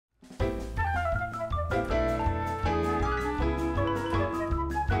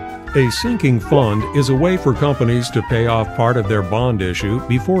A sinking fund is a way for companies to pay off part of their bond issue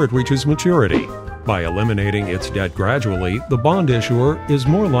before it reaches maturity. By eliminating its debt gradually, the bond issuer is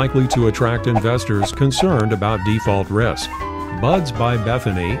more likely to attract investors concerned about default risk. Buds by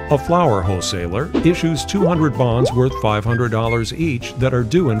Bethany, a flower wholesaler, issues 200 bonds worth $500 each that are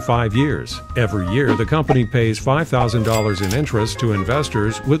due in 5 years. Every year, the company pays $5,000 in interest to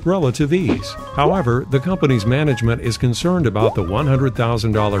investors with relative ease. However, the company's management is concerned about the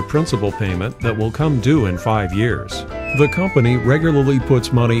 $100,000 principal payment that will come due in 5 years. The company regularly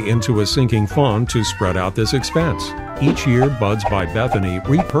puts money into a sinking fund to spread out this expense. Each year, Buds by Bethany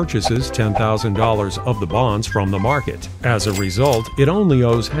repurchases $10,000 of the bonds from the market. As a result, it only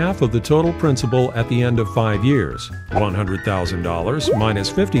owes half of the total principal at the end of 5 years. $100,000 minus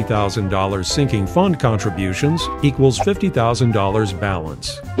 $50,000 sinking fund contributions equals $50,000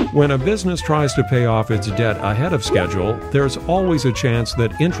 balance. When a business tries to pay off its debt ahead of schedule, there's always a chance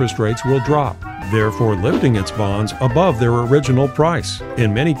that interest rates will drop, therefore lifting its bonds above their original price.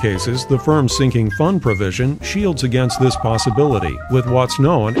 In many cases, the firm's sinking fund provision shields against this possibility with what's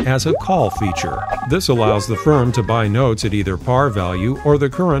known as a call feature. This allows the firm to buy notes at either par value or the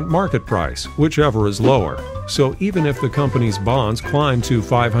current market price, whichever is lower. So even if the company's bonds climb to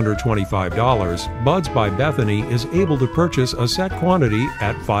 $525, Buds by Bethany is able to purchase a set quantity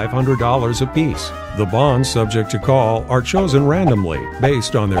at $500 apiece. The bonds subject to call are chosen randomly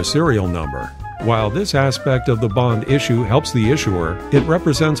based on their serial number. While this aspect of the bond issue helps the issuer, it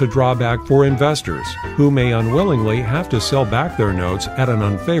represents a drawback for investors, who may unwillingly have to sell back their notes at an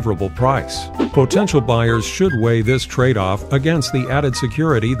unfavorable price. Potential buyers should weigh this trade-off against the added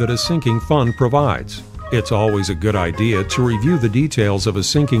security that a sinking fund provides. It's always a good idea to review the details of a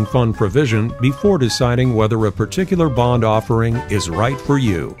sinking fund provision before deciding whether a particular bond offering is right for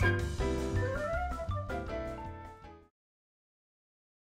you.